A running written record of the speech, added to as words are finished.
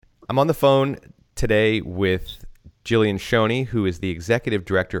I'm on the phone today with Jillian Schoene, who is the executive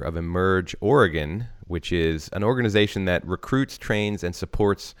director of Emerge Oregon, which is an organization that recruits, trains, and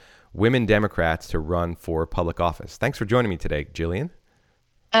supports women Democrats to run for public office. Thanks for joining me today, Jillian.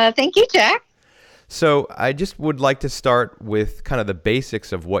 Thank you, Jack. So I just would like to start with kind of the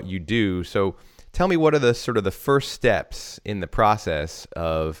basics of what you do. So tell me, what are the sort of the first steps in the process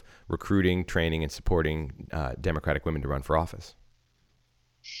of recruiting, training, and supporting Democratic women to run for office?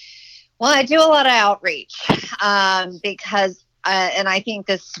 Well, I do a lot of outreach because, and I think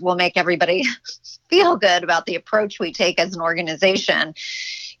this will make everybody feel good about the approach we take as an organization,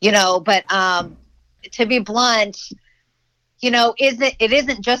 but to be blunt, it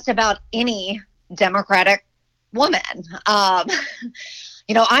isn't just about any Democratic woman. I'm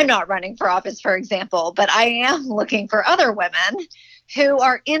not running for office, for example, but I am looking for other women who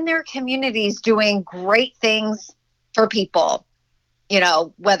are in their communities doing great things for people.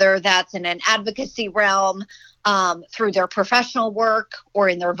 Whether that's in an advocacy realm, through their professional work or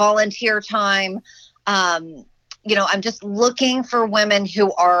in their volunteer time. I'm just looking for women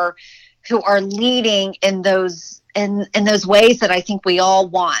who are leading in those ways that I think we all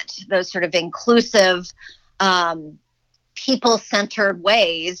want, those sort of inclusive, people-centered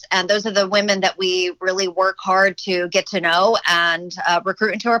ways. And those are the women that we really work hard to get to know and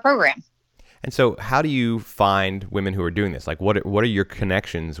recruit into our program. And so how do you find women who are doing this? Like, what are your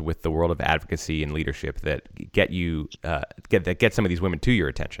connections with the world of advocacy and leadership that get some of these women to your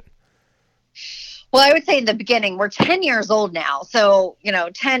attention? Well, I would say in the beginning, we're 10 years old now. So,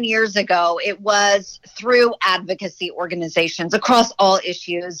 10 years ago, it was through advocacy organizations across all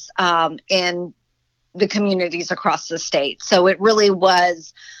issues in the communities across the state. So it really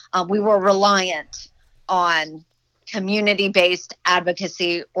was, we were reliant on community-based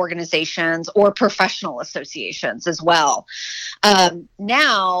advocacy organizations or professional associations as well.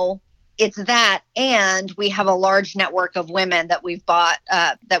 Now it's that, and we have a large network of women that we've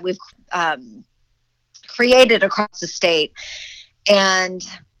created across the state. And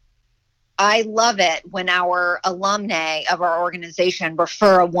I love it when our alumni of our organization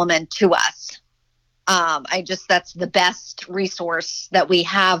refer a woman to us. That's the best resource that we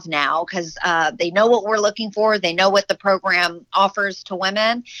have now, because they know what we're looking for. They know what the program offers to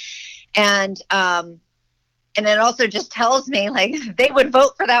women. And it also just tells me, like, they would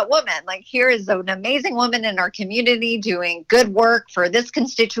vote for that woman. Like, here is an amazing woman in our community doing good work for this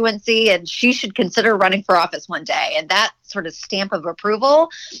constituency, and she should consider running for office one day. And that sort of stamp of approval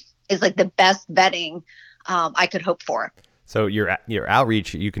is like the best vetting I could hope for. So your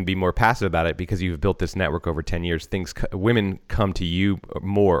outreach, you can be more passive about it because you've built this network over 10 years. Women come to you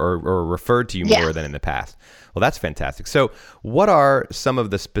more or referred to you more than in the past. Well, that's fantastic. So what are some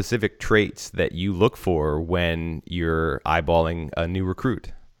of the specific traits that you look for when you're eyeballing a new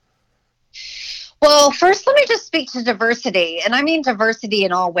recruit? Well, first, let me just speak to diversity. And I mean diversity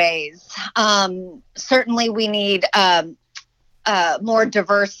in all ways. Certainly, we need more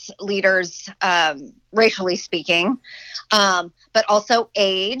diverse leaders, racially speaking, but also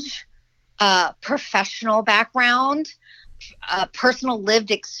age, professional background, personal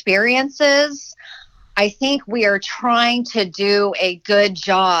lived experiences. I think we are trying to do a good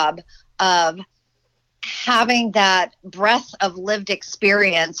job of having that breadth of lived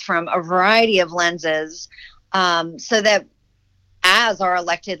experience from a variety of lenses, so that as our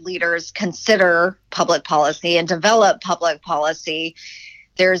elected leaders consider public policy and develop public policy,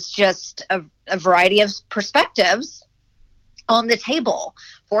 there's just a variety of perspectives on the table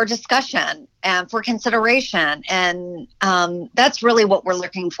for discussion and for consideration. And that's really what we're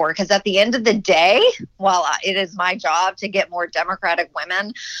looking for, because at the end of the day, while it is my job to get more Democratic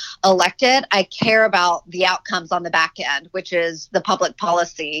women elected, I care about the outcomes on the back end, which is the public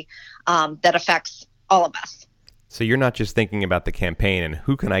policy that affects all of us. So you're not just thinking about the campaign and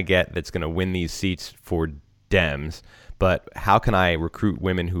who can I get that's going to win these seats for Dems, but how can I recruit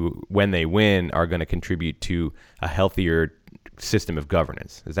women who, when they win, are going to contribute to a healthier system of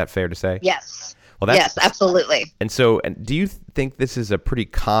governance? Is that fair to say? Yes. Well, yes, absolutely. And so do you think this is a pretty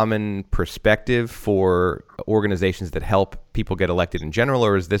common perspective for organizations that help people get elected in general,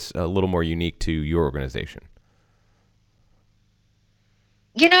 or is this a little more unique to your organization?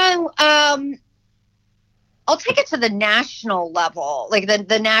 I'll take it to the national level, like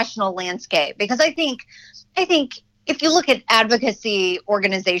the national landscape, because I think if you look at advocacy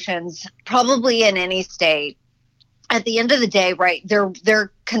organizations, probably in any state, at the end of the day, right,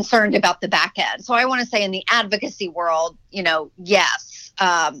 they're concerned about the back end. So I want to say in the advocacy world, yes,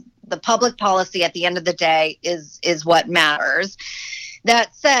 the public policy at the end of the day is what matters.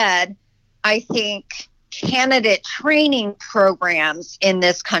 That said, I think candidate training programs in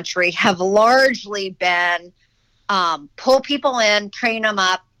this country have largely been pull people in, train them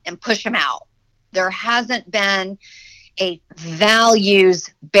up, and push them out. There hasn't been a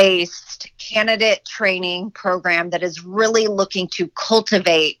values-based candidate training program that is really looking to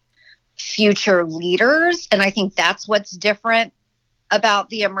cultivate future leaders. And I think that's what's different about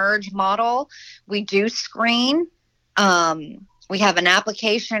the Emerge model. We do screen. We have an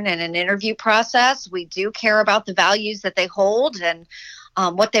application and an interview process. We do care about the values that they hold and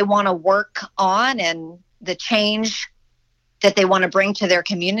what they want to work on and the change that they want to bring to their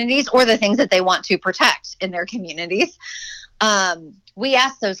communities or the things that they want to protect in their communities. We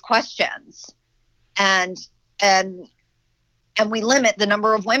ask those questions and we limit the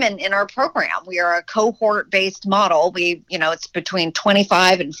number of women in our program. We are a cohort-based model. It's between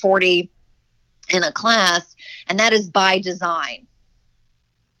 25 and 40 in a class, and that is by design.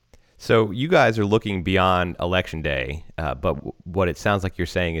 So you guys are looking beyond Election Day, but what it sounds like you're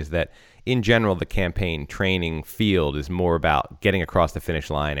saying is that in general, the campaign training field is more about getting across the finish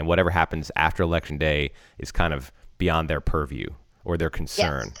line, and whatever happens after Election Day is kind of beyond their purview or their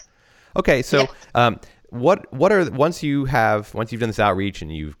concern. Yes. Okay, so yes. What are once you've done this outreach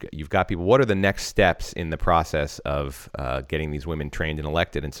and you've got people, what are the next steps in the process of getting these women trained and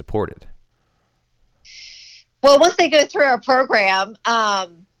elected and supported? Well, once they go through our program, I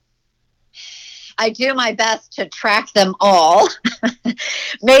do my best to track them all,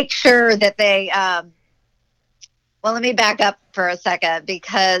 make sure that they, well, let me back up for a second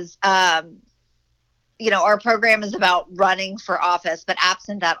because, our program is about running for office, but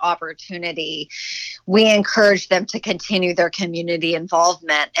absent that opportunity, we encourage them to continue their community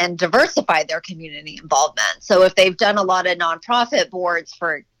involvement and diversify their community involvement. So if they've done a lot of nonprofit boards,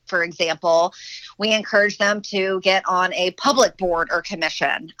 for example, we encourage them to get on a public board or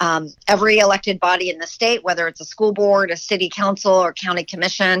commission. Every elected body in the state, whether it's a school board, a city council, or county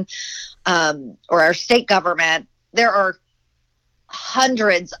commission, or our state government, there are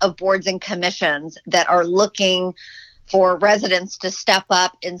hundreds of boards and commissions that are looking for residents to step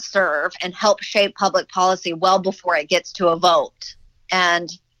up and serve and help shape public policy well before it gets to a vote. And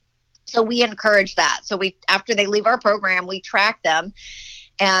so we encourage that. So after they leave our program, we track them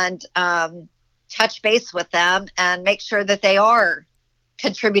and touch base with them and make sure that they are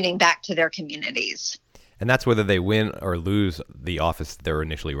contributing back to their communities. And that's whether they win or lose the office they're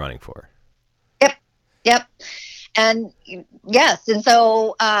initially running for. Yep. And yes, and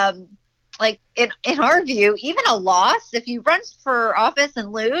so like in our view, even a loss, if you run for office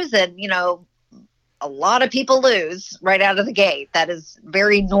and lose, and a lot of people lose right out of the gate, that is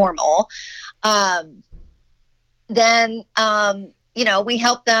very normal. Then we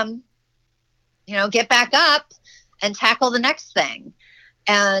help them, get back up and tackle the next thing.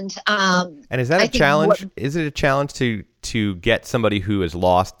 And is that a challenge? Is it a challenge to get somebody who has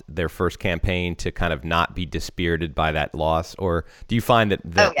lost their first campaign to kind of not be dispirited by that loss? Or do you find that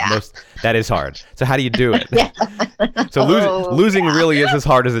that is hard? So how do you do it? Yeah. So losing really is as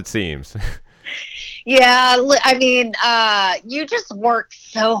hard as it seems. Yeah, I mean, you just work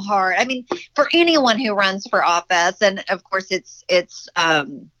so hard. I mean, for anyone who runs for office, and of course it's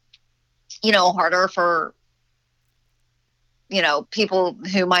harder for people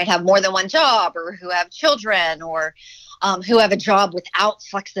who might have more than one job or who have children or who have a job without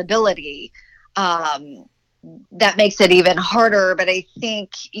flexibility. That makes it even harder. But I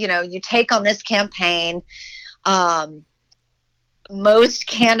think, you take on this campaign, most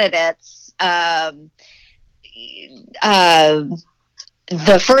candidates,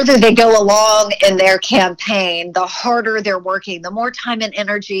 the further they go along in their campaign, the harder they're working, the more time and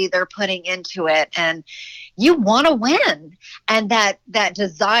energy they're putting into it. And you want to win. And that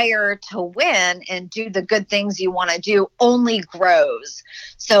desire to win and do the good things you want to do only grows.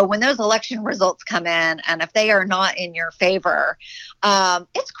 So when those election results come in, and if they are not in your favor,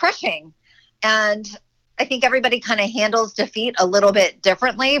 it's crushing. And I think everybody kind of handles defeat a little bit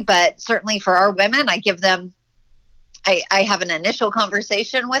differently, but certainly for our women, I have an initial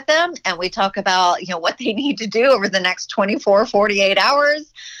conversation with them and we talk about, what they need to do over the next 24, 48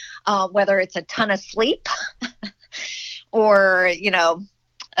 hours, whether it's a ton of sleep or,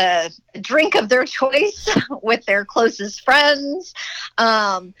 a drink of their choice with their closest friends.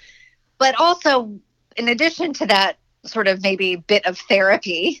 But also, in addition to that sort of maybe bit of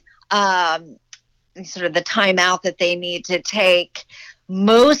therapy, sort of the time out that they need to take,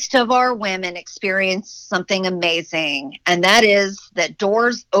 most of our women experience something amazing, and that is that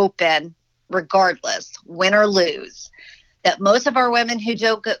doors open regardless, win or lose. That most of our women who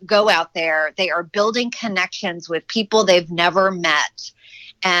go out there, they are building connections with people they've never met.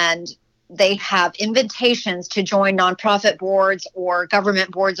 And they have invitations to join nonprofit boards or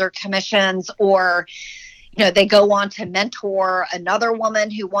government boards or commissions, or they go on to mentor another woman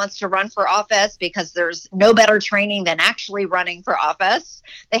who wants to run for office, because there's no better training than actually running for office.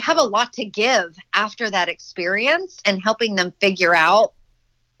 They have a lot to give after that experience, and helping them figure out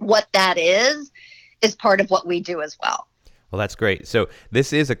what that is part of what we do as well. Well, that's great. So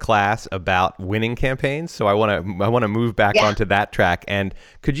this is a class about winning campaigns. So I want to move back onto that track. And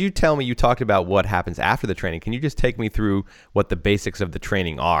could you tell me, you talked about what happens after the training. Can you just take me through what the basics of the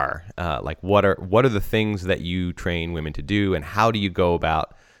training are? Like what are the things that you train women to do, and how do you go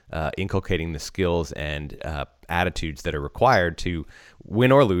about inculcating the skills and attitudes that are required to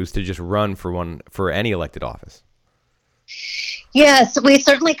win or lose, to just run for any elected office? Yes, we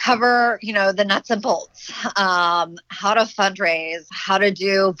certainly cover, the nuts and bolts, how to fundraise, how to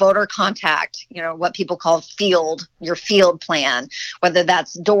do voter contact, what people call your field plan, whether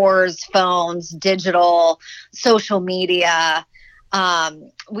that's doors, phones, digital, social media.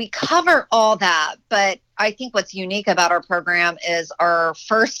 We cover all that, but I think what's unique about our program is our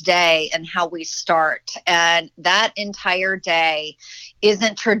first day and how we start. And that entire day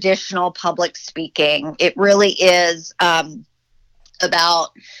isn't traditional public speaking. It really is about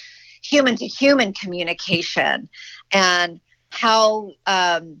human to human communication, and how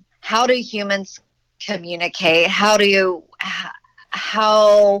do humans communicate? How to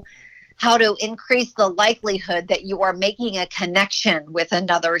increase the likelihood that you are making a connection with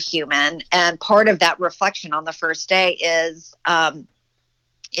another human. And part of that reflection on the first day is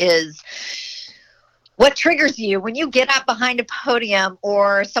what triggers you when you get up behind a podium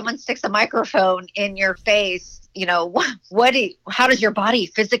or someone sticks a microphone in your face. How does your body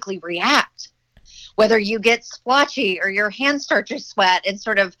physically react? Whether you get splotchy or your hands start to sweat, and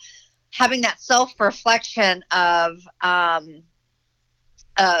sort of having that self-reflection of how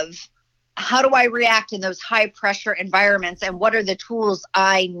do I react in those high pressure environments, and what are the tools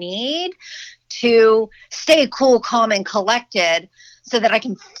I need to stay cool, calm, and collected, so that I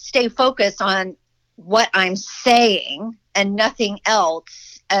can stay focused on what I'm saying and nothing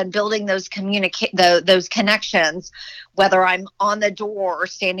else, and building those those connections, whether I'm on the door or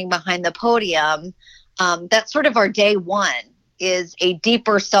standing behind the podium. That's sort of our day one, is a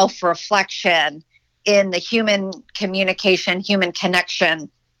deeper self-reflection in the human communication, human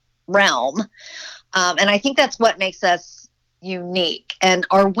connection realm. And I think that's what makes us unique. And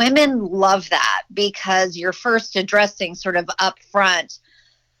our women love that, because you're first addressing sort of upfront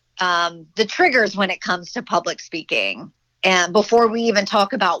the triggers when it comes to public speaking, and before we even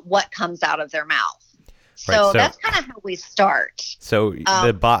talk about what comes out of their mouth. So that's kind of how we start. So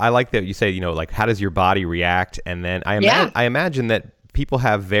I like that you say, like, how does your body react? And then I imagine that people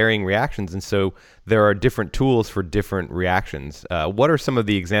have varying reactions, and so there are different tools for different reactions. What are some of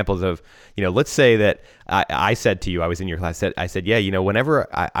the examples of, let's say that I said to you, I was in your class, I said, whenever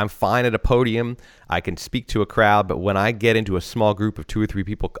I'm fine at a podium, I can speak to a crowd, but when I get into a small group of 2 or 3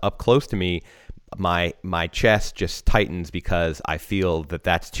 people up close to me, my chest just tightens because I feel that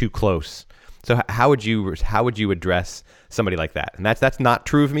that's too close. So how would you address somebody like that? And that's not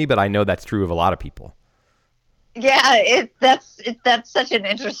true of me, but I know that's true of a lot of people. Yeah, that's such an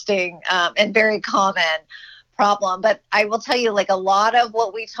interesting and very common problem. But I will tell you, like, a lot of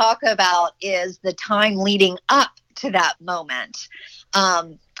what we talk about is the time leading up to that moment.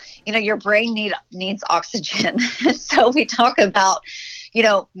 Your brain needs oxygen. So we talk about,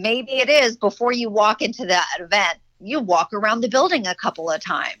 maybe it is before you walk into that event, you walk around the building a couple of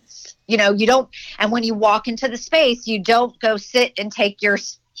times. You don't, and when you walk into the space, you don't go sit and take your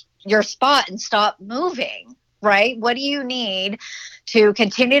spot and stop moving. Right? What do you need to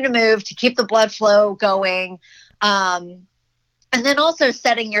continue to move, to keep the blood flow going? And then also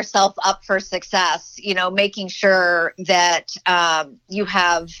setting yourself up for success, making sure that you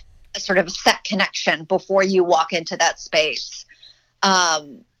have a sort of set connection before you walk into that space.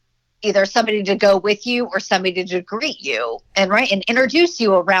 Either somebody to go with you or somebody to greet you and introduce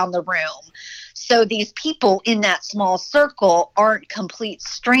you around the room. So these people in that small circle aren't complete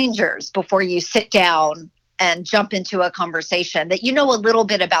strangers before you sit down and jump into a conversation, that a little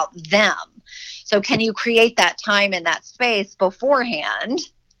bit about them. So can you create that time in that space beforehand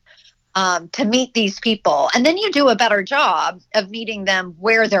to meet these people? And then you do a better job of meeting them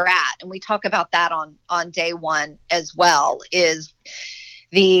where they're at. And we talk about that on day one as well, is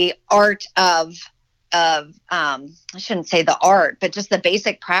the art of I shouldn't say the art, but just the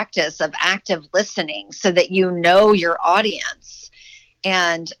basic practice of active listening, so that your audience.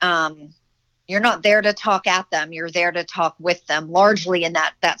 And you're not there to talk at them. You're there to talk with them, largely in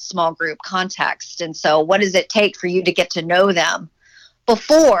that small group context. And so what does it take for you to get to know them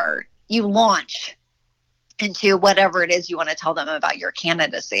before you launch into whatever it is you want to tell them about your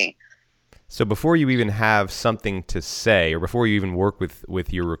candidacy. So before you even have something to say, or before you even work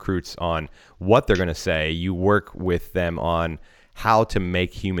with your recruits on what they're going to say, you work with them on how to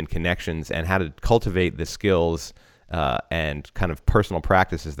make human connections and how to cultivate the skills and kind of personal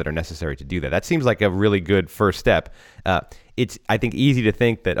practices that are necessary to do that. That seems like a really good first step. It's, I think, easy to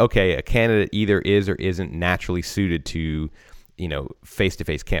think that, okay, a candidate either is or isn't naturally suited to, you know,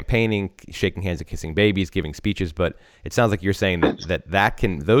 face-to-face campaigning, shaking hands and kissing babies, giving speeches. But it sounds like you're saying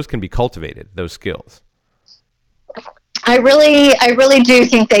those can be cultivated, those skills. I really do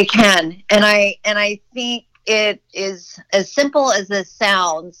think they can. And I think it is as simple as this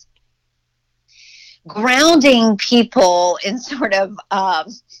sounds. Grounding people in sort of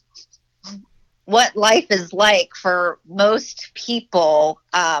what life is like for most people,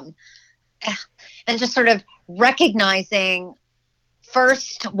 and just sort of recognizing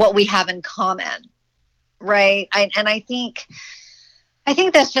first what we have in common, right? I think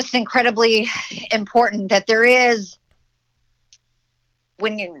that's just incredibly important, that there is,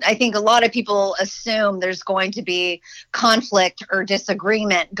 I think a lot of people assume there's going to be conflict or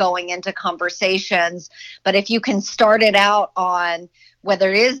disagreement going into conversations. But if you can start it out on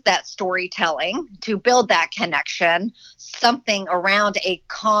whether it is that storytelling to build that connection, something around a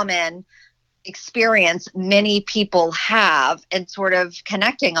common experience many people have, and sort of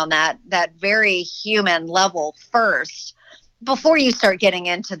connecting on that very human level first, before you start getting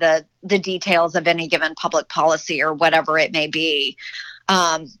into the details of any given public policy or whatever it may be.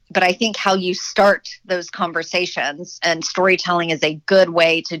 But I think how you start those conversations, and storytelling is a good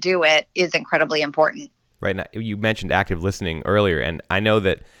way to do it, is incredibly important. Right. Now, you mentioned active listening earlier, and I know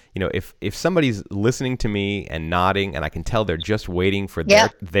that, you know, if somebody's listening to me and nodding, and I can tell they're just waiting for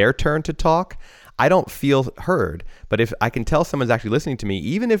their turn to talk, I don't feel heard. But if I can tell someone's actually listening to me,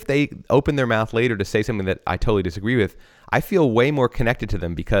 even if they open their mouth later to say something that I totally disagree with, I feel way more connected to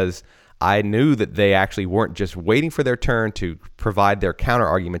them, because I knew that they actually weren't just waiting for their turn to provide their counter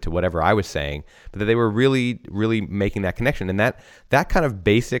argument to whatever I was saying, but that they were really, really making that connection. And that kind of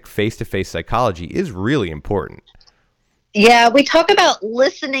basic face-to-face psychology is really important. Yeah, we talk about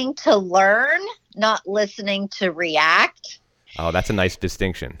listening to learn, not listening to react. Oh, that's a nice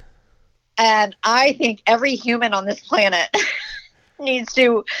distinction. And I think every human on this planet needs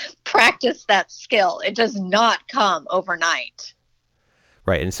to practice that skill. It does not come overnight.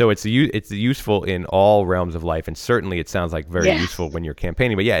 Right, and so it's useful in all realms of life, and certainly it sounds like very useful when you're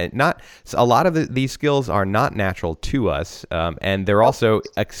campaigning. But yeah, a lot of these skills are not natural to us, and they're also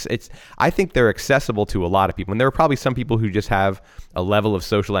I think they're accessible to a lot of people. And there are probably some people who just have a level of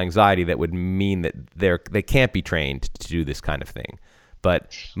social anxiety that would mean that they can't be trained to do this kind of thing.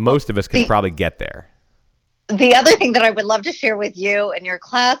 But most of us can probably get there. The other thing that I would love to share with you and your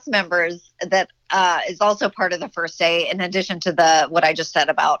class members that is also part of the first day, in addition to what I just said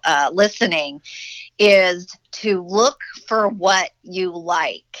about listening, is to look for what you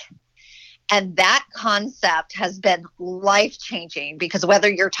like. And that concept has been life-changing, because whether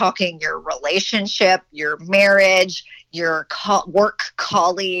you're talking your relationship, your marriage, your work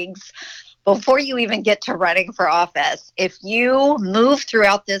colleagues, before you even get to running for office, if you move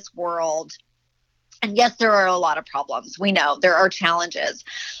throughout this world, and yes, there are a lot of problems. We know there are challenges.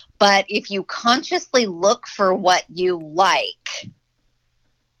 But if you consciously look for what you like,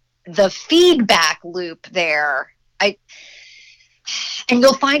 the feedback loop there, and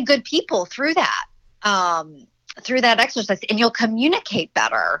you'll find good people through that exercise, and you'll communicate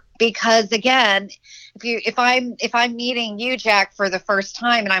better. Because again, if I'm meeting you, Jack, for the first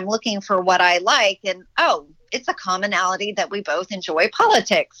time, and I'm looking for what I like, and it's a commonality that we both enjoy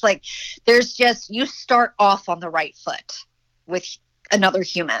politics. Like, you start off on the right foot with another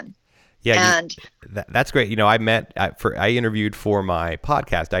human. Yeah, and that's great. You know, I interviewed for my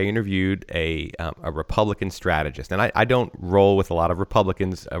podcast. I interviewed a Republican strategist, and I don't roll with a lot of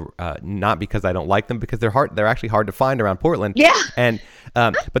Republicans, not because I don't like them, because they're actually hard to find around Portland. Yeah. And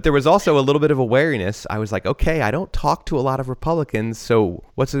but there was also a little bit of awareness. I was like, okay, I don't talk to a lot of Republicans, so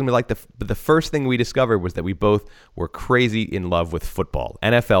what's it gonna be like? The first thing we discovered was that we both were crazy in love with football,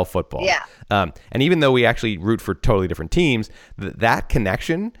 NFL football. Yeah. And even though we actually root for totally different teams, that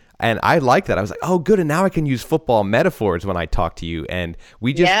connection. And I like that. I was like, oh, good. And now I can use football metaphors when I talk to you. And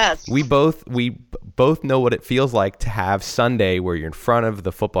we both know what it feels like to have Sunday where you're in front of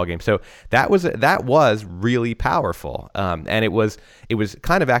the football game. So that was really powerful. And it was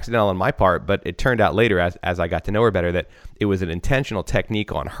kind of accidental on my part, but it turned out later as I got to know her better that it was an intentional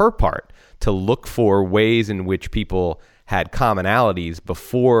technique on her part to look for ways in which people had commonalities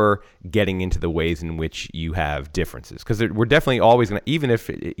before getting into the ways in which you have differences. Because we're definitely always going to, even if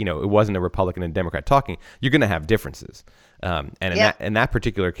it wasn't a Republican and Democrat talking, you're going to have differences. And in that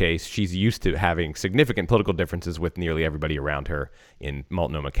particular case, she's used to having significant political differences with nearly everybody around her in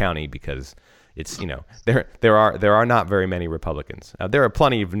Multnomah County, because it's, there are not very many Republicans. There are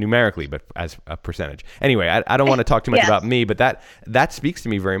plenty of numerically, but as a percentage. Anyway, I don't want to talk too much about me, but that speaks to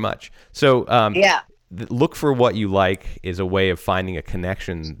me very much. So look for what you like is a way of finding a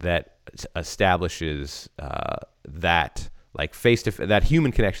connection that establishes that, like that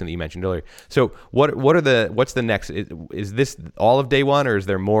human connection that you mentioned earlier. So what's the next? Is this all of day one, or is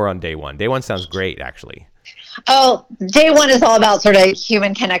there more on day one? Day one sounds great, actually. Oh, day one is all about sort of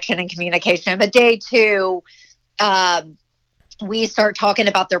human connection and communication. But day two, we start talking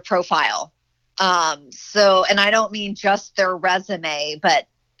about their profile. And I don't mean just their resume, but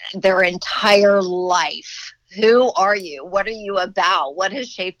their entire life. Who are you? What are you about? What has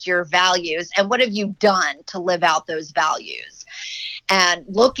shaped your values? And what have you done to live out those values? And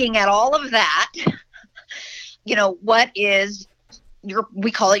looking at all of that, what is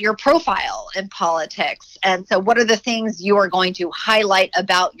we call it your profile in politics. And so what are the things you are going to highlight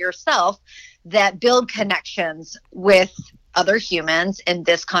about yourself that build connections with other humans, in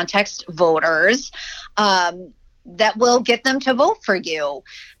this context, voters, that will get them to vote for you?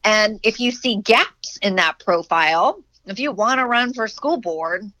 And if you see gaps in that profile, if you want to run for school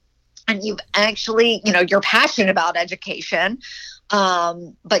board and you've actually, you're passionate about education,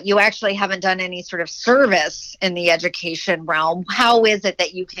 but you actually haven't done any sort of service in the education realm, how is it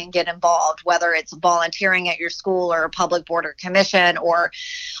that you can get involved, whether it's volunteering at your school or a public board or commission, or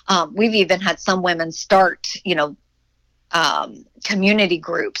we've even had some women start, community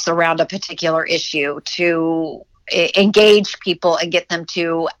groups around a particular issue to engage people and get them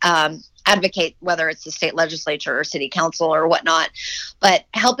to advocate, whether it's the state legislature or city council or whatnot, but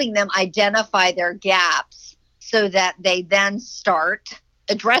helping them identify their gaps so that they then start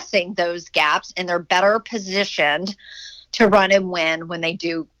addressing those gaps and they're better positioned to run and win when they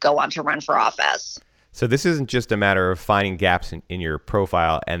do go on to run for office. So this isn't just a matter of finding gaps in your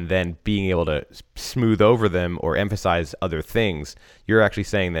profile and then being able to smooth over them or emphasize other things. You're actually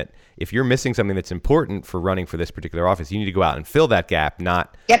saying that if you're missing something that's important for running for this particular office, you need to go out and fill that gap,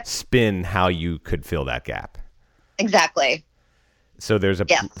 not spin how you could fill that gap. Exactly. So there's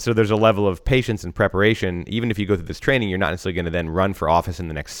a level of patience and preparation. Even if you go through this training, you're not necessarily going to then run for office in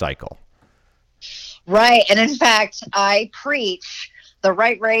the next cycle. Right. And in fact, I preach the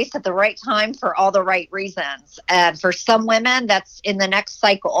right race at the right time for all the right reasons. And for some women, that's in the next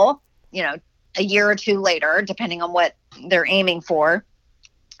cycle, a year or two later, depending on what they're aiming for.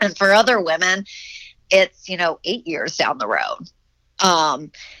 And for other women, it's, 8 years down the road.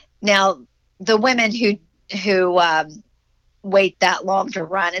 Now, the women who wait that long to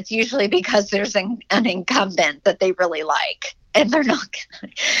run, it's usually because there's an incumbent that they really like, and they're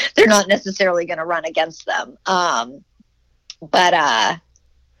not necessarily going to run against them.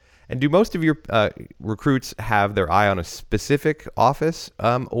 And do most of your recruits have their eye on a specific office,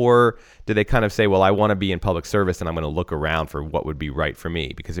 or do they kind of say, well, I want to be in public service and I'm going to look around for what would be right for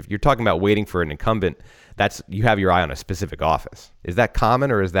me? Because if you're talking about waiting for an incumbent, you have your eye on a specific office. Is that common,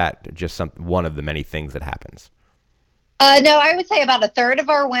 or is that just one of the many things that happens? No, I would say about a third of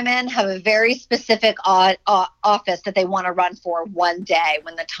our women have a very specific office that they want to run for one day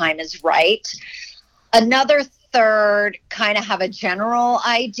when the time is right. Another third kind of have a general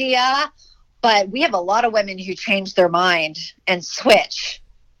idea, but we have a lot of women who change their mind and switch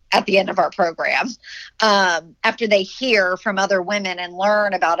at the end of our program after they hear from other women and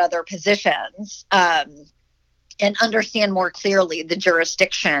learn about other positions. And understand more clearly the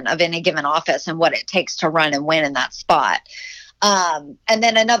jurisdiction of any given office and what it takes to run and win in that spot. And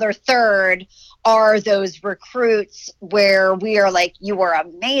then another third are those recruits where we are like, you are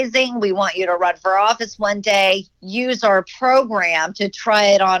amazing. We want you to run for office one day. Use our program to try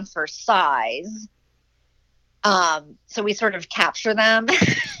it on for size. So we sort of capture them.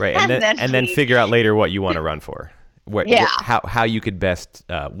 Right. And then figure out later what you want to run for. How you could best,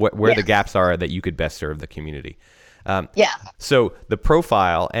 where the gaps are that you could best serve the community. So the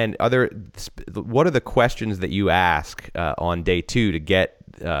profile, and what are the questions that you ask on day two to get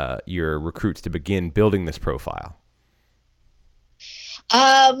your recruits to begin building this profile?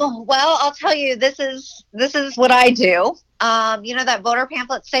 Well, I'll tell you, this is what I do. That voter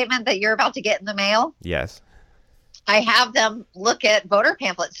pamphlet statement that you're about to get in the mail? Yes. I have them look at voter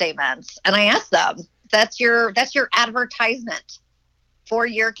pamphlet statements, and I ask them, that's your advertisement for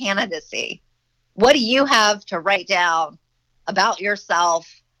your candidacy. What do you have to write down about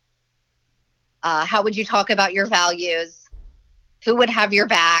yourself? How would you talk about your values? who would have your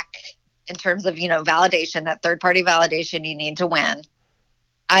back in terms of, validation, that third-party validation you need to win.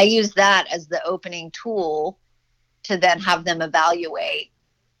 I use that as the opening tool to then have them evaluate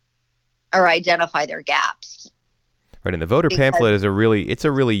or identify their gaps. Right, and the voter pamphlet is a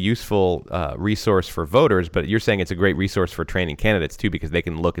really useful resource for voters, but you're saying it's a great resource for training candidates too, because they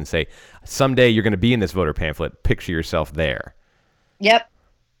can look and say, someday you're going to be in this voter pamphlet, picture yourself there. Yep.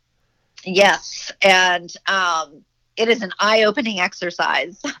 Yes, and it is an eye-opening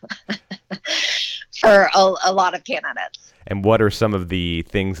exercise for a lot of candidates. And what are some of the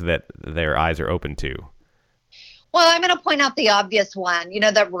things that their eyes are open to? Well, I'm going to point out the obvious one.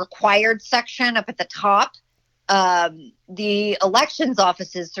 The required section up at the top. The elections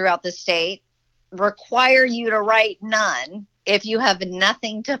offices throughout the state require you to write none if you have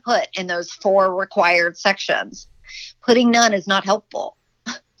nothing to put in those 4 required sections. Putting none is not helpful.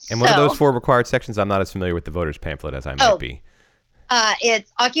 And what are those 4 required sections? I'm not as familiar with the voters pamphlet as I might be.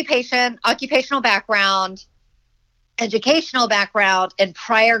 It's occupation, occupational background, educational background, and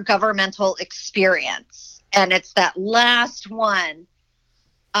prior governmental experience. And it's that last one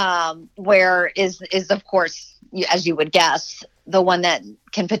where is of course, as you would guess, the one that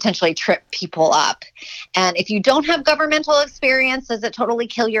can potentially trip people up. And if you don't have governmental experience, does it totally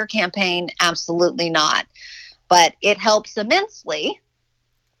kill your campaign? Absolutely not. But it helps immensely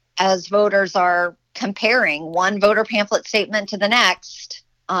as voters are comparing one voter pamphlet statement to the next.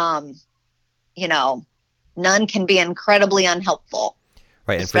 None can be incredibly unhelpful,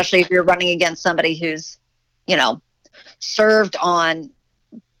 right? Especially if you're running against somebody who's, served on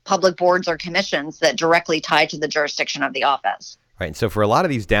public boards or commissions that directly tie to the jurisdiction of the office. Right. And so for a lot of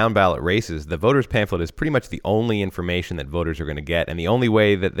these down ballot races, the voters pamphlet is pretty much the only information that voters are going to get, and the only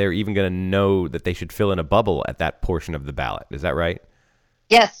way that they're even going to know that they should fill in a bubble at that portion of the ballot. Is that right?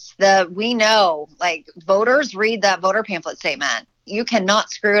 Yes. We know, voters read that voter pamphlet statement. You cannot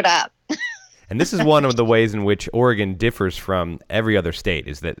screw it up. And this is one of the ways in which Oregon differs from every other state,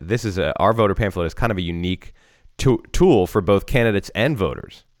 is that this is our voter pamphlet is kind of a unique tool for both candidates and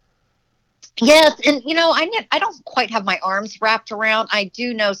voters. Yes, and I don't quite have my arms wrapped around. I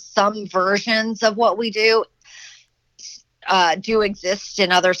do know some versions of what we do exist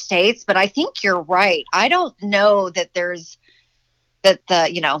in other states, but I think you're right. I don't know that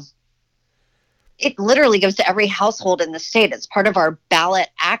it literally goes to every household in the state. It's part of our ballot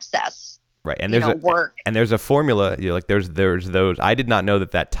access. Right, and there's a formula. There's those. I did not know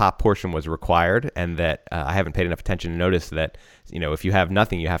that top portion was required, and that I haven't paid enough attention to notice that if you have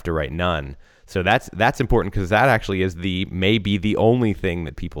nothing, you have to write none. So that's important, because that actually is maybe the only thing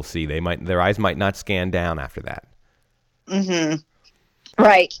that people see. Their eyes might not scan down after that. Mm-hmm.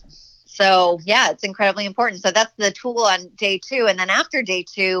 Right. So yeah, it's incredibly important. So that's the tool on day 2, and then after day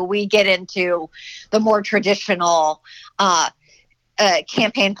 2, we get into the more traditional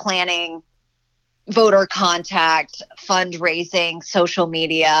campaign planning, voter contact, fundraising, social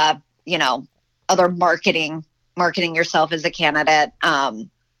media, other marketing yourself as a candidate,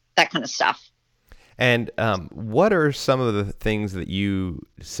 that kind of stuff. And what are some of the things that you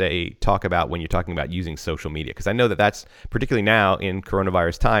talk about when you're talking about using social media? Because I know that's particularly now in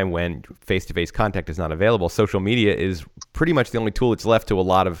coronavirus time, when face-to-face contact is not available, social media is pretty much the only tool that's left to a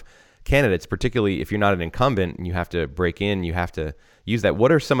lot of candidates, particularly if you're not an incumbent and you have to break in, you have to use that.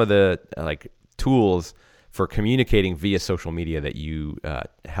 What are some of the tools for communicating via social media that you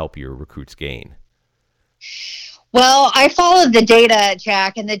help your recruits gain? Well, I followed the data,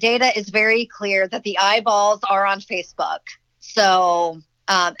 Jack, and the data is very clear that the eyeballs are on Facebook. So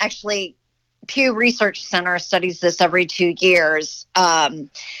actually, Pew Research Center studies this every 2 years. And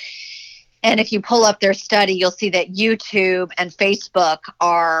if you pull up their study, you'll see that YouTube and Facebook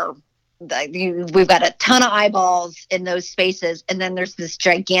we've got a ton of eyeballs in those spaces. And then there's this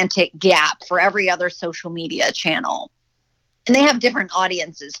gigantic gap for every other social media channel. And they have different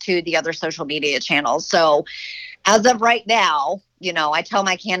audiences too, the other social media channels. So as of right now, I tell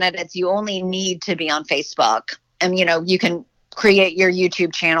my candidates, you only need to be on Facebook. And, you can create your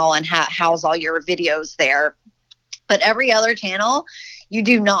YouTube channel and house all your videos there. But every other channel, you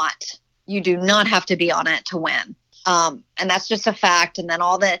do not have to be on it to win. And that's just a fact. And then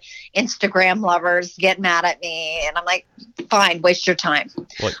all the Instagram lovers get mad at me, and I'm like, fine, waste your time.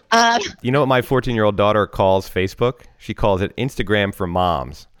 You know what my 14-year-old daughter calls Facebook? She calls it Instagram for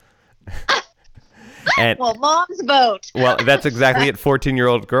moms. And, well, moms vote. Well, that's exactly it.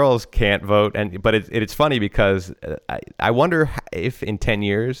 14-year-old girls can't vote, but it's funny because I wonder if in 10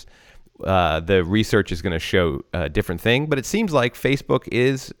 years the research is going to show a different thing. But it seems like Facebook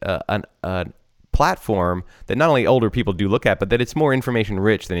is a platform that not only older people do look at, but that it's more information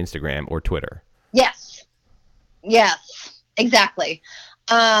rich than Instagram or Twitter. Yes. Exactly.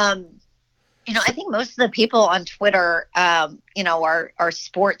 Um, I think most of the people on Twitter, are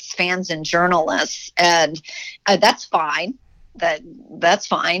sports fans and journalists, and that's fine. That's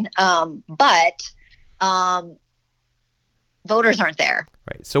fine. But voters aren't there.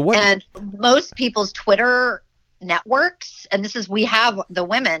 Right. So what? And most people's Twitter networks, and this is, we have the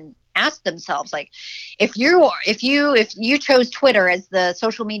women ask themselves, like, if you chose Twitter as the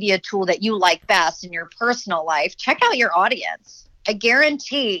social media tool that you like best in your personal life, check out your audience. I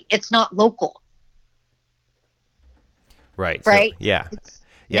guarantee it's not local. Right. Right. So, yeah. It's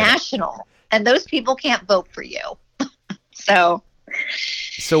national, and those people can't vote for you. So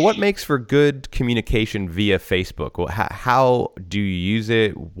what makes for good communication via Facebook? Well, how do you use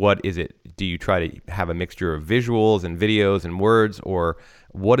it? What is it? Do you try to have a mixture of visuals and videos and words, or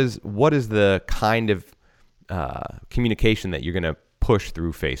what is the kind of communication that you're going to push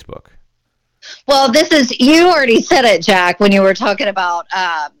through Facebook? Well, you already said it, Jack, when you were talking about,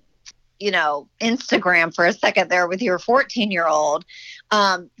 Instagram for a second there with your 14-year-old.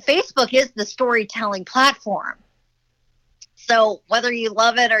 Facebook is the storytelling platform. So whether you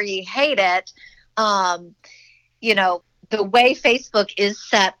love it or you hate it, the way Facebook is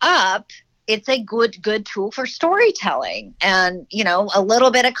set up, it's a good tool for storytelling. And, a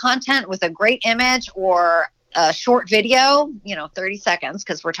little bit of content with a great image or a short video, 30 seconds,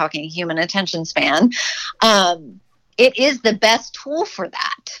 because we're talking human attention span. It is the best tool for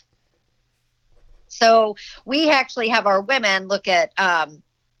that. So we actually have our women look at,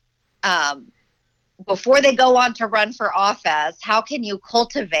 before they go on to run for office, how can you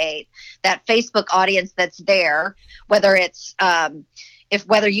cultivate that Facebook audience that's there, whether it's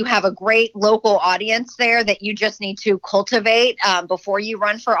whether you have a great local audience there that you just need to cultivate before you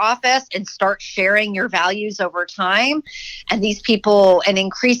run for office, and start sharing your values over time, and these people, and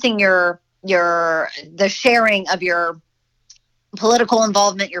increasing the sharing of your political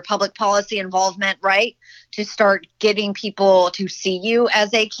involvement, your public policy involvement, right? To start getting people to see you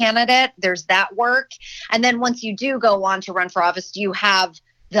as a candidate. There's that work. And then once you do go on to run for office, you have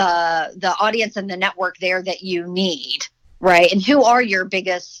the audience and the network there that you need, right? And who are your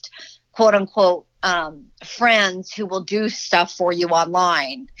biggest, quote unquote, friends who will do stuff for you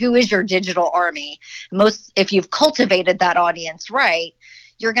online? Who is your digital army? If you've cultivated that audience right,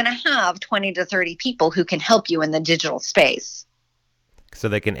 you're going to have 20 to 30 people who can help you in the digital space. So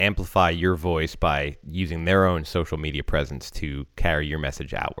they can amplify your voice by using their own social media presence to carry your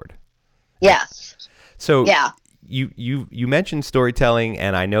message outward. Yes. So yeah. You mentioned storytelling,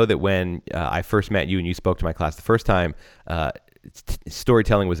 and I know that when I first met you and you spoke to my class the first time,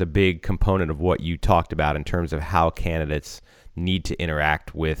 storytelling was a big component of what you talked about in terms of how candidates need to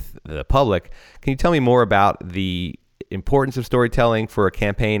interact with the public. Can you tell me more about the importance of storytelling for a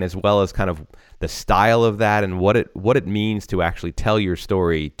campaign, as well as kind of the style of that and what it means to actually tell your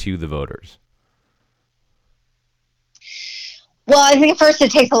story to the voters? Well, I think first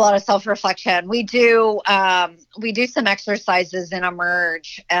it takes a lot of self-reflection. We do some exercises in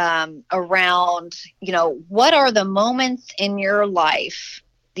Emerge around, what are the moments in your life,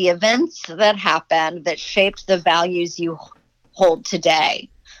 the events that happened that shaped the values you hold today.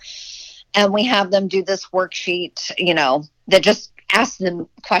 And we have them do this worksheet, that just asks them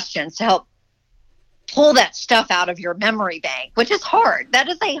questions to help pull that stuff out of your memory bank, which is hard. That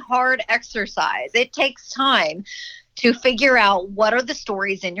is a hard exercise. It takes time to figure out what are the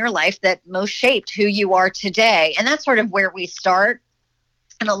stories in your life that most shaped who you are today. And that's sort of where we start.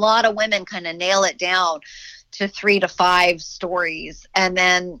 And a lot of women kind of nail it down to 3 to 5 stories. And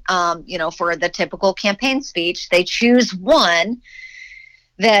then, for the typical campaign speech, they choose one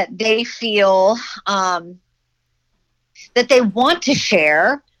that they feel that they want to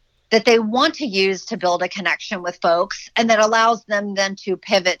share, that they want to use to build a connection with folks, and that allows them then to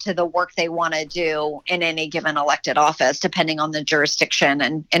pivot to the work they want to do in any given elected office, depending on the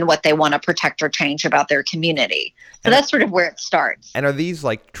jurisdiction and what they want to protect or change about their community. So that's sort of where it starts. And are these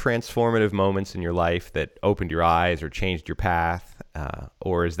like transformative moments in your life that opened your eyes or changed your path?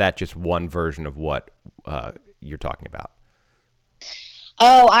 Or is that just one version of what you're talking about?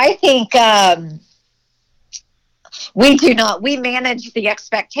 Oh, I think we manage the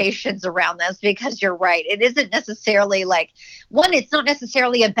expectations around this, because you're right. It isn't necessarily it's not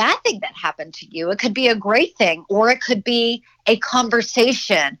necessarily a bad thing that happened to you. It could be a great thing, or it could be a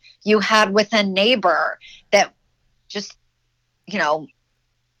conversation you had with a neighbor that just,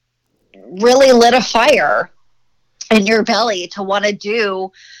 really lit a fire in your belly to want to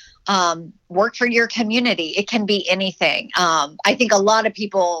do work for your community. It can be anything. I think a lot of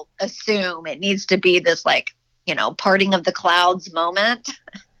people assume it needs to be this parting of the clouds moment,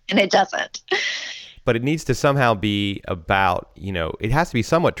 and it doesn't. but it needs to somehow be about, it has to be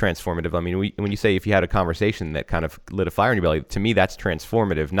somewhat transformative. I mean, when you say if you had a conversation that kind of lit a fire in your belly, to me, that's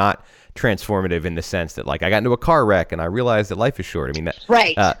transformative, not transformative in the sense that like I got into a car wreck and I realized that life is short. I mean,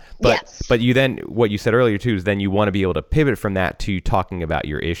 right. But you then, what you said earlier too, is then you want to be able to pivot from that to talking about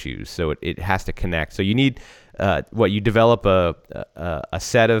your issues. So it has to connect. So you need, you develop a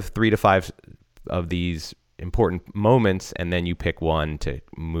set of 3 to 5 of these important moments, and then you pick one to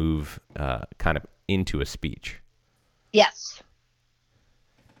move kind of into a speech. Yes.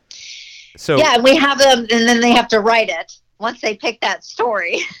 So yeah, we have them, and then they have to write it. Once they pick that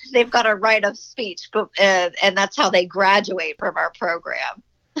story, they've got to write a speech, and that's how they graduate from our program.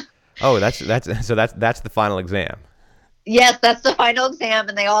 Oh, that's the final exam. Yes, that's the final exam,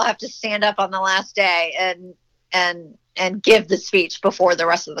 and they all have to stand up on the last day and give the speech before the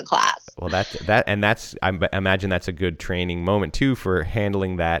rest of the class. Well, I imagine that's a good training moment too for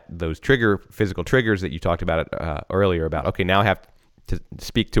handling those physical triggers that you talked about earlier about. Okay, now I have to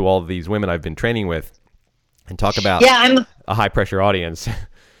speak to all of these women I've been training with and talk about a high pressure audience.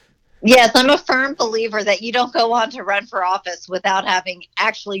 Yes, I'm a firm believer that you don't go on to run for office without having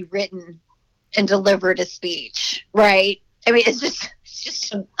actually written and delivered a speech, right? I mean, it's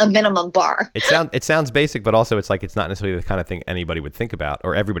just a minimum bar. It sounds basic, but also it's like it's not necessarily the kind of thing anybody would think about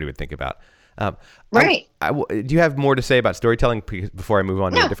or everybody would think about. Right. Do you have more to say about storytelling before I move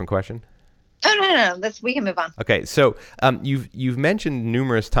on to a different question? Oh, no. We can move on. Okay, so you've mentioned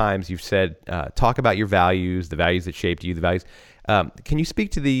numerous times. You've said talk about your values, the values that shaped you, the values. Can you speak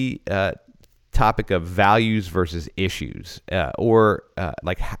to the topic of values versus issues,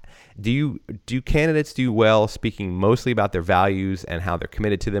 do candidates do well speaking mostly about their values and how they're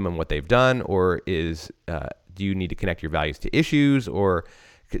committed to them and what they've done, or do you need to connect your values to issues, or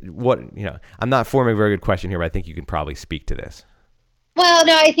what? I'm not forming a very good question here, but I think you can probably speak to this. Well,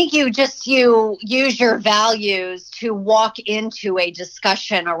 no, I think you use your values to walk into a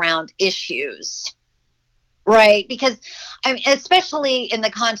discussion around issues. Right. Because I mean, especially in the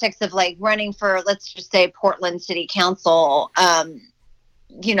context of like running for, let's just say, Portland City Council, the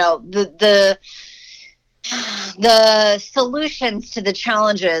solutions to the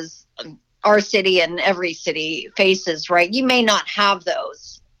challenges our city and every city faces, right? You may not have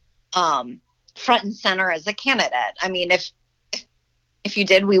those front and center as a candidate. I mean, if you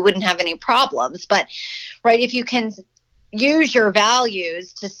did, we wouldn't have any problems. But right, if you can use your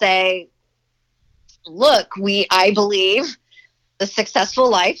values to say, look, I believe the successful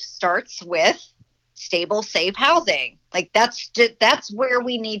life starts with stable, safe housing. Like that's where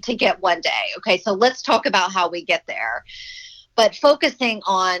we need to get one day. Okay, so let's talk about how we get there. But focusing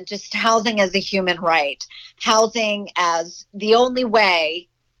on just housing as a human right, housing as the only way,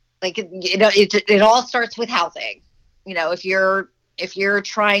 like it all starts with housing. If you're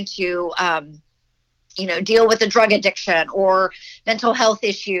trying to deal with a drug addiction or mental health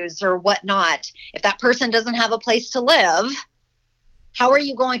issues or whatnot, if that person doesn't have a place to live, how are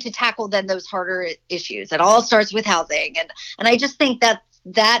you going to tackle then those harder issues? It all starts with housing. And I just think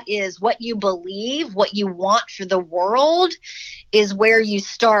that is what you believe, what you want for the world is where you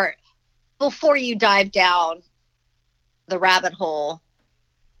start before you dive down the rabbit hole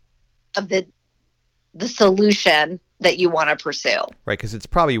of the solution that you want to pursue. Right, because it's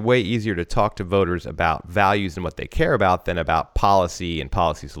probably way easier to talk to voters about values and what they care about than about policy and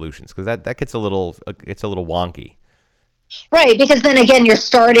policy solutions, because that gets a little wonky. Right, because then again, you're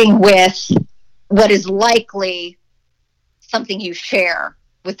starting with what is likely something you share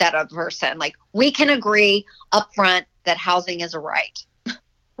with that other person. Like, we can agree up front that housing is a right,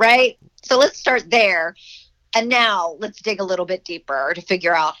 right? So let's start there. And now let's dig a little bit deeper to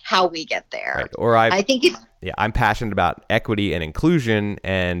figure out how we get there. Right. Or I'm passionate about equity and inclusion,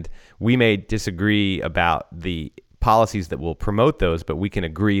 and we may disagree about the policies that will promote those, but we can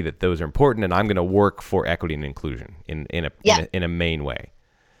agree that those are important, and I'm going to work for equity and inclusion in a main way.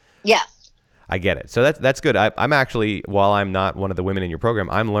 Yes. I get it. So that's good. I'm actually, while I'm not one of the women in your program,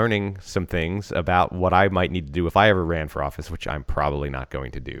 I'm learning some things about what I might need to do if I ever ran for office, which I'm probably not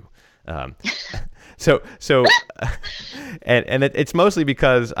going to do. So it's mostly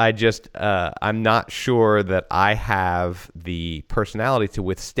because I'm not sure that I have the personality to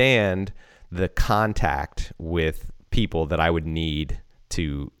withstand the contact with people that I would need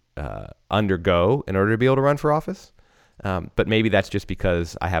to undergo in order to be able to run for office. But maybe that's just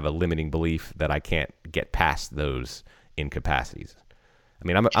because I have a limiting belief that I can't get past those incapacities. I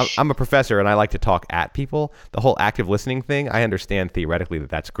mean, I'm a professor and I like to talk at people. The whole active listening thing, I understand theoretically that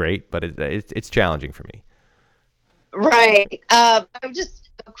that's great, but it's challenging for me. Right. Just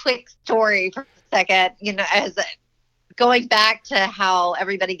a quick story for a second. going back to how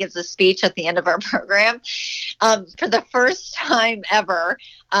everybody gives a speech at the end of our program, for the first time ever,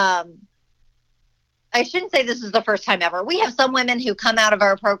 I shouldn't say this is the first time ever. We have some women who come out of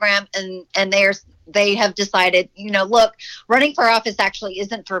our program and they have decided, look, running for office actually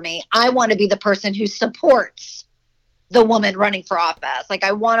isn't for me. I want to be the person who supports the woman running for office. Like,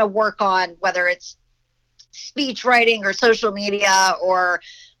 I want to work on whether it's speech writing or social media or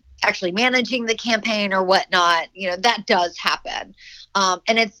actually managing the campaign or whatnot. That does happen.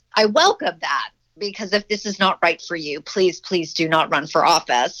 And I welcome that. Because if this is not right for you, please do not run for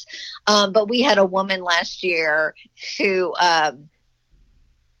office. But we had a woman last year who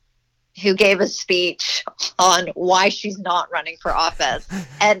gave a speech on why she's not running for office,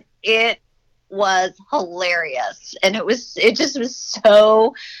 and it was hilarious, and it just was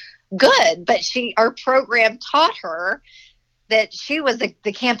so good. But our program taught her that she was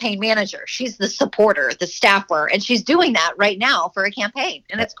the campaign manager. She's the supporter, the staffer, and she's doing that right now for a campaign,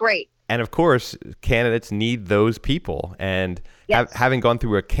 and it's great. And of course, candidates need those people. And yes. Having gone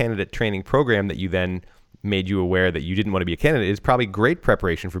through a candidate training program that you then made you aware that you didn't want to be a candidate is probably great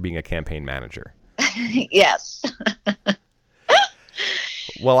preparation for being a campaign manager. Yes.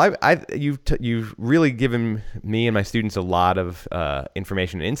 Well, you've really given me and my students a lot of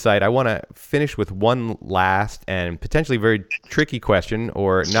information and insight. I want to finish with one last and potentially very tricky question,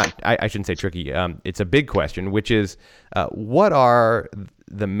 or not. I shouldn't say tricky. It's a big question, which is, what are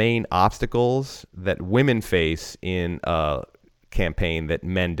the main obstacles that women face in a campaign that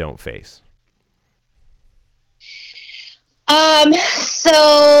men don't face?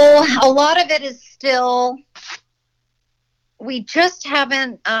 So a lot of it is still, we just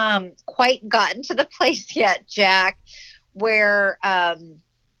haven't quite gotten to the place yet, Jack, where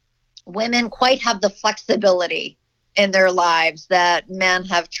women quite have the flexibility in their lives that men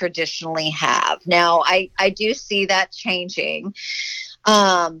have traditionally have. Now, I do see that changing.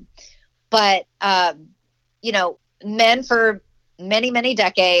 But men for many, many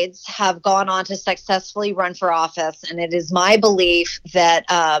decades have gone on to successfully run for office. And it is my belief that,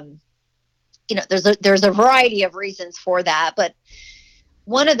 there's a variety of reasons for that. But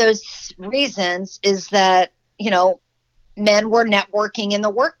one of those reasons is that, men were networking in the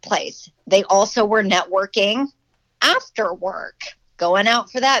workplace. They also were networking after work, going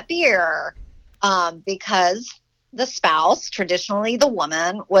out for that beer, because the spouse, traditionally the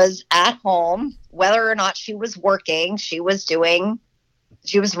woman, was at home, whether or not she was working, she was running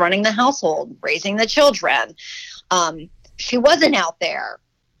the household, raising the children. She wasn't out there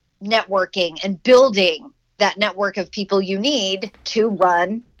networking and building that network of people you need to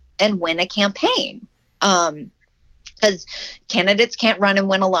run and win a campaign. Because candidates can't run and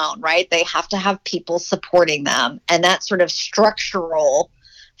win alone, right? They have to have people supporting them. And that sort of structural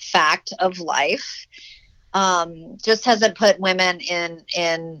fact of life just hasn't put women in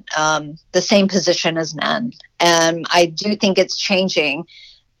the same position as men. And I do think it's changing.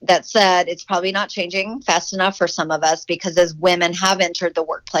 That said, it's probably not changing fast enough for some of us, because as women have entered the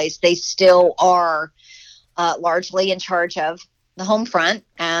workplace, they still are largely in charge of the home front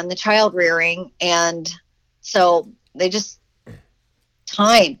and the child rearing. And so they just,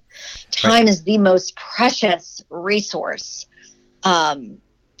 time Right. is the most precious resource.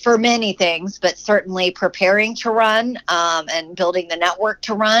 For many things, but certainly preparing to run and building the network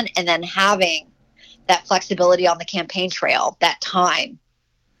to run, and then having that flexibility on the campaign trail, that time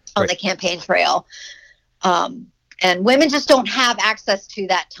on the campaign trail. And women just don't have access to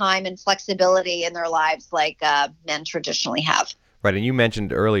that time and flexibility in their lives like men traditionally have. Right. And you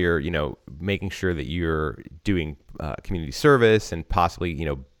mentioned earlier, making sure that you're doing community service and possibly,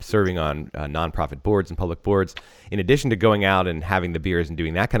 serving on nonprofit boards and public boards. In addition to going out and having the beers and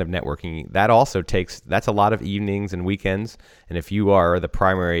doing that kind of networking, that's a lot of evenings and weekends. And if you are the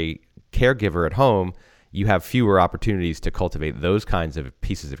primary caregiver at home, you have fewer opportunities to cultivate those kinds of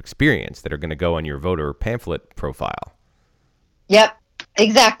pieces of experience that are going to go on your voter pamphlet profile. Yep,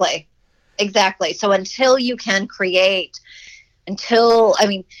 exactly. So until you can create,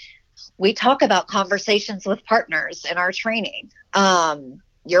 we talk about conversations with partners in our training.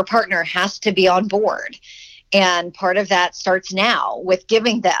 Your partner has to be on board. And part of that starts now with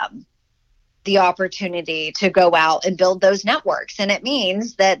giving them the opportunity to go out and build those networks. And it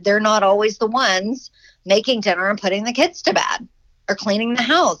means that they're not always the ones making dinner and putting the kids to bed or cleaning the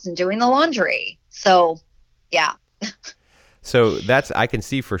house and doing the laundry. So, yeah. So I can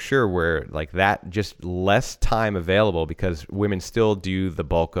see for sure where like that, just less time available because women still do the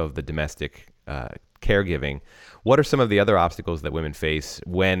bulk of the domestic caregiving. What are some of the other obstacles that women face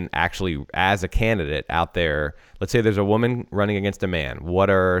when actually as a candidate out there, let's say there's a woman running against a man, what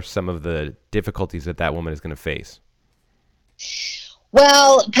are some of the difficulties that woman is going to face?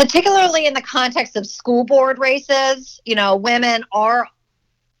 Well, particularly in the context of school board races, women are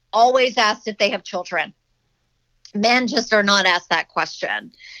always asked if they have children. Men just are not asked that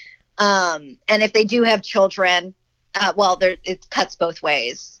question. And if they do have children, it cuts both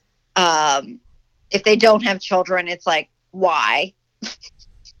ways. If they don't have children, it's like, why?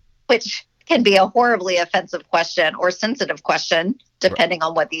 Which can be a horribly offensive question or sensitive question, depending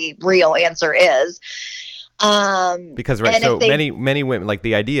on what the real answer is. Because so many women, like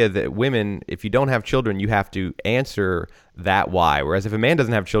the idea that women, if you don't have children, you have to answer that why. Whereas if a man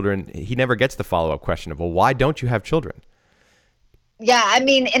doesn't have children, he never gets the follow-up question of, well, why don't you have children? Yeah, I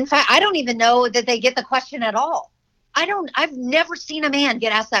mean, in fact, I don't even know that they get the question at all. I've never seen a man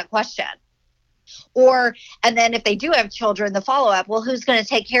get asked that question. And then if they do have children, the follow-up, well, who's going to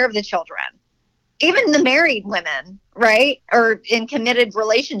take care of the children? Even the married women, right? Or in committed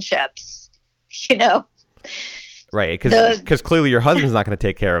relationships, Right, because clearly your husband's not going to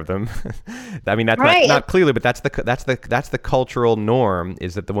take care of them. I mean, that's right. not clearly, but that's the cultural norm,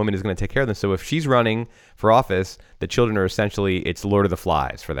 is that the woman is going to take care of them. So if she's running for office, the children are essentially, it's Lord of the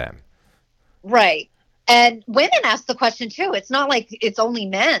Flies for them. Right. And women ask the question too. It's not like it's only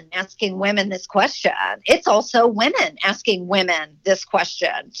men asking women this question. It's also women asking women this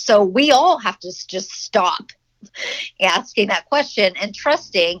question. So we all have to just stop asking that question and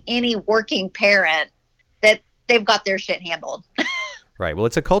trusting any working parent that they've got their shit handled. Right. Well,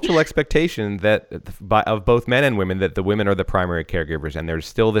 it's a cultural expectation of both men and women that the women are the primary caregivers, and there's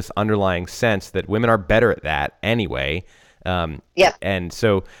still this underlying sense that women are better at that anyway. And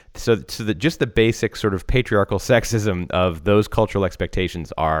so just the basic sort of patriarchal sexism of those cultural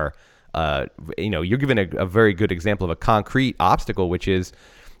expectations are, you're given a very good example of a concrete obstacle, which is,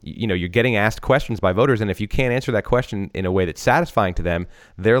 you're getting asked questions by voters, and if you can't answer that question in a way that's satisfying to them,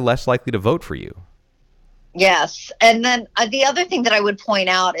 they're less likely to vote for you. Yes. And then the other thing that I would point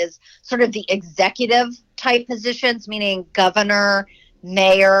out is sort of the executive type positions, meaning governor,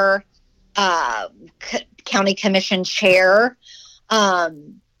 mayor, county commission chair.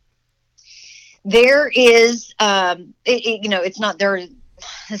 There is, it's not there.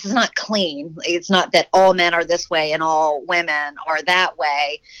 This is not clean. It's not that all men are this way and all women are that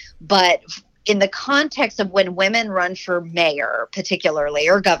way. But in the context of when women run for mayor, particularly,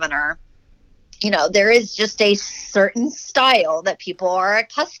 or governor, there is just a certain style that people are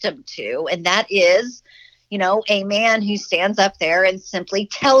accustomed to. And that is, a man who stands up there and simply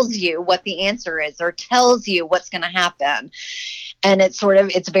tells you what the answer is or tells you what's going to happen. And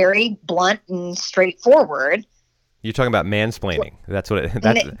it's very blunt and straightforward. You're talking about mansplaining. That's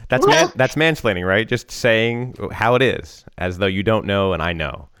mansplaining, right? Just saying how it is, as though you don't know and I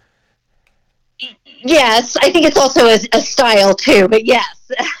know. Yes, I think it's also a style too, but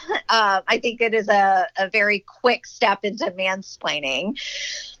yes, I think it is a very quick step into mansplaining.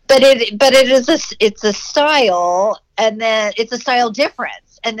 But it's a style, and then it's a style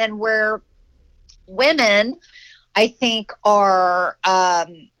difference, and then where women, I think, are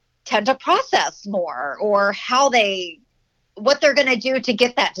tend to process more, or what they're going to do to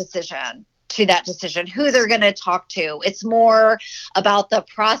get that decision, who they're going to talk to. It's more about the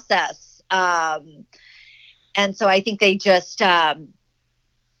process. And so I think they just,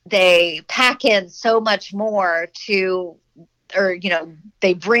 they pack in so much more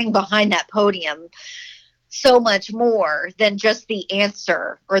they bring behind that podium so much more than just the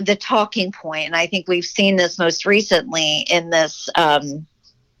answer or the talking point. And I think we've seen this most recently in this,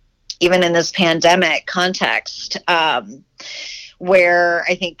 even in this pandemic context, where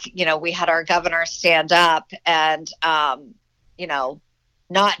I think, we had our governor stand up and,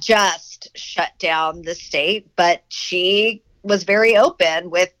 not just shut down the state, but she was very open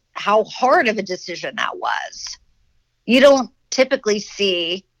with how hard of a decision that was. You don't typically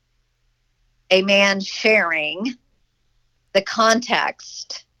see a man sharing the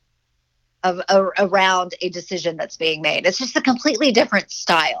context of around a decision that's being made. It's just a completely different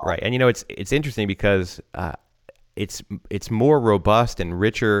style. Right. And it's interesting because it's more robust and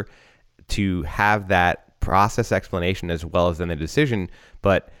richer to have that process explanation as well as then the decision,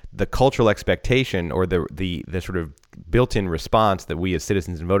 but the cultural expectation or the sort of built-in response that we as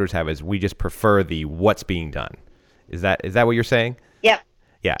citizens and voters have is we just prefer the what's being done. Is that what you're saying? Yep.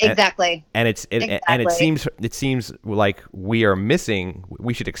 Yeah. Exactly. And it seems like we are missing.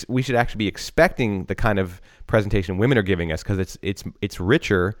 We should actually be expecting the kind of presentation women are giving us, because it's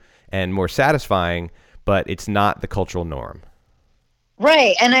richer and more satisfying, but it's not the cultural norm.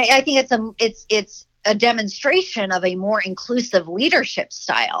 Right. And I think it's a demonstration of a more inclusive leadership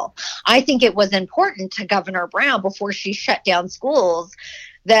style. I think it was important to Governor Brown before she shut down schools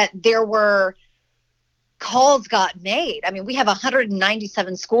that there were calls got made. I mean, we have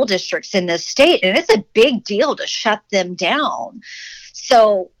 197 school districts in this state, and it's a big deal to shut them down.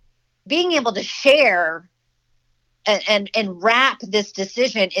 So being able to share and wrap this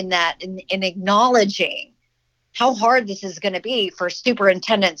decision in that, in acknowledging how hard this is going to be for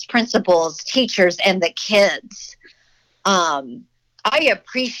superintendents, principals, teachers, and the kids. I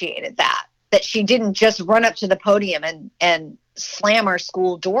appreciated that she didn't just run up to the podium and slam our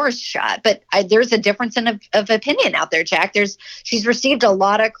school doors shut. But there's a difference of opinion out there, Jack. She's received a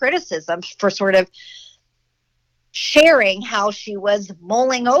lot of criticism for sort of sharing how she was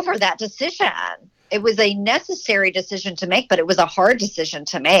mulling over that decision. It was a necessary decision to make, but it was a hard decision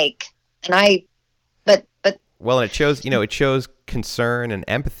to make. And well, and it shows concern and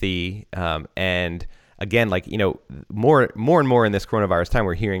empathy, and again, like, more and more in this coronavirus time,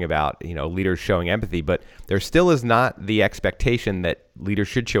 we're hearing about, leaders showing empathy, but there still is not the expectation that leaders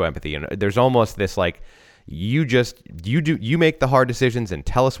should show empathy. And there's almost this, like, you make the hard decisions and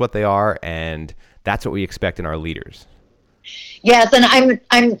tell us what they are, and that's what we expect in our leaders. Yes, and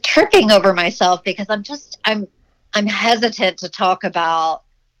I'm tripping over myself because I'm hesitant to talk about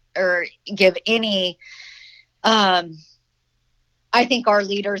or give any. I think our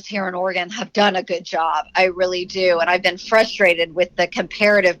leaders here in Oregon have done a good job. I really do. And I've been frustrated with the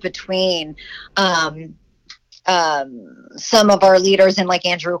comparative between some of our leaders and like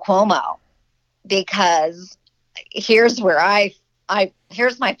Andrew Cuomo, because here's where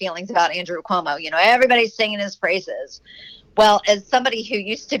here's my feelings about Andrew Cuomo. Everybody's singing his praises. Well, as somebody who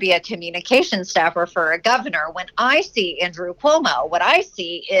used to be a communication staffer for a governor, when I see Andrew Cuomo, what I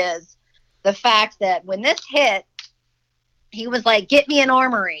see is the fact that when this hit, he was like, get me an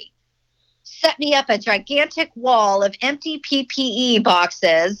armory, set me up a gigantic wall of empty PPE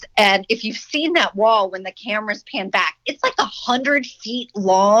boxes. And if you've seen that wall, when the cameras pan back, it's like 100 feet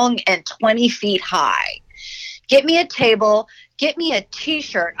long and 20 feet high. Get me a table, get me a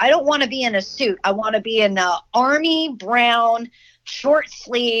t-shirt. I don't want to be in a suit. I want to be in the army brown short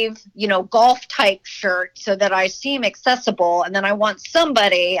sleeve, golf type shirt so that I seem accessible. And then I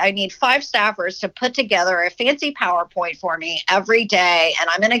need 5 staffers to put together a fancy PowerPoint for me every day. And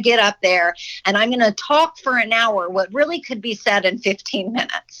I'm going to get up there and I'm going to talk for an hour, what really could be said in 15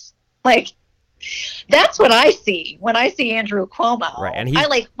 minutes. Like, that's what I see when I see Andrew Cuomo. Right. And I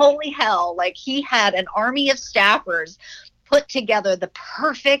like, holy hell, like he had an army of staffers put together the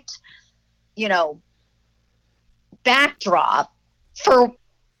perfect, backdrop for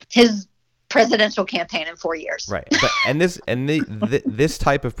his presidential campaign in 4 years. Right. This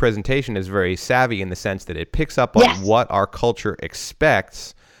type of presentation is very savvy in the sense that it picks up on what our culture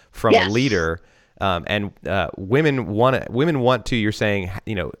expects from a leader. And women want to, you're saying,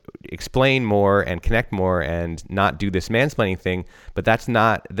 explain more and connect more and not do this mansplaining thing. But that's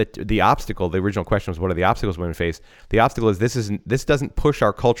not the obstacle. The original question was, what are the obstacles women face? The obstacle is this doesn't push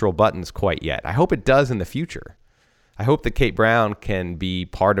our cultural buttons quite yet. I hope it does in the future. I hope that Kate Brown can be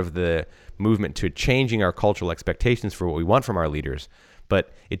part of the movement to changing our cultural expectations for what we want from our leaders.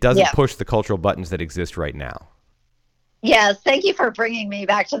 But it doesn't push the cultural buttons that exist right now. Yes, thank you for bringing me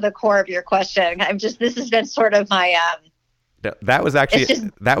back to the core of your question. This has been sort of my that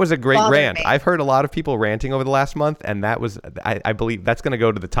was a great rant. I've heard a lot of people ranting over the last month, and I believe that's going to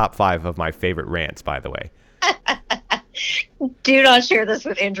go to the top 5 of my favorite rants, by the way. Do not share this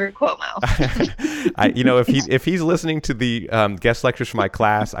with Andrew Cuomo. If he's listening to the guest lectures for my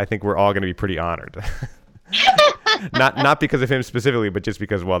class, I think we're all going to be pretty honored. Not because of him specifically, but just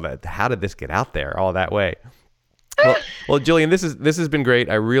because, how did this get out there all that way? Well, Jillian, this has been great.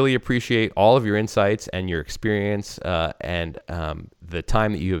 I really appreciate all of your insights and your experience and the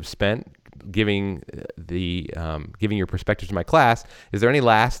time that you have spent giving your perspectives to my class. Is there any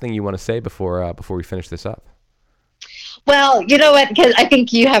last thing you want to say before we finish this up? Well, you know what? Because I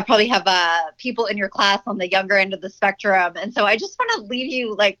think you probably have people in your class on the younger end of the spectrum, and so I just want to leave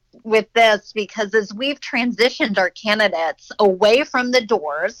you with this, because as we've transitioned our candidates away from the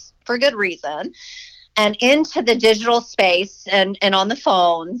doors for good reason, and into the digital space and on the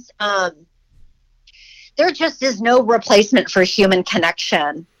phones, there just is no replacement for human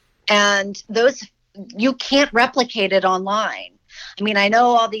connection, and you can't replicate it online. I mean, I know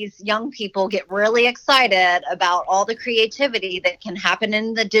all these young people get really excited about all the creativity that can happen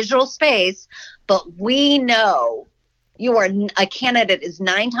in the digital space, but we know a candidate is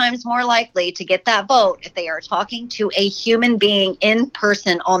 9 times more likely to get that vote if they are talking to a human being in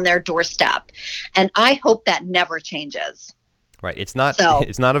person on their doorstep. And I hope that never changes. Right. It's not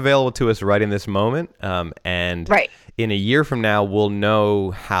available to us right in this moment. And in a year from now, we'll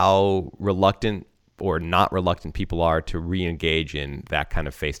know how reluctant or not reluctant people are to re-engage in that kind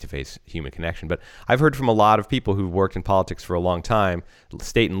of face-to-face human connection. But I've heard from a lot of people who've worked in politics for a long time,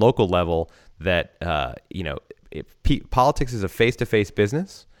 state and local level, that politics is a face-to-face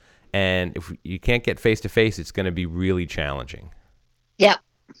business, and if you can't get face-to-face, it's going to be really challenging. Yeah.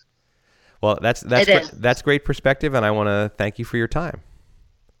 Well, that's great perspective, and I want to thank you for your time.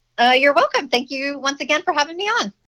 You're welcome. Thank you once again for having me on.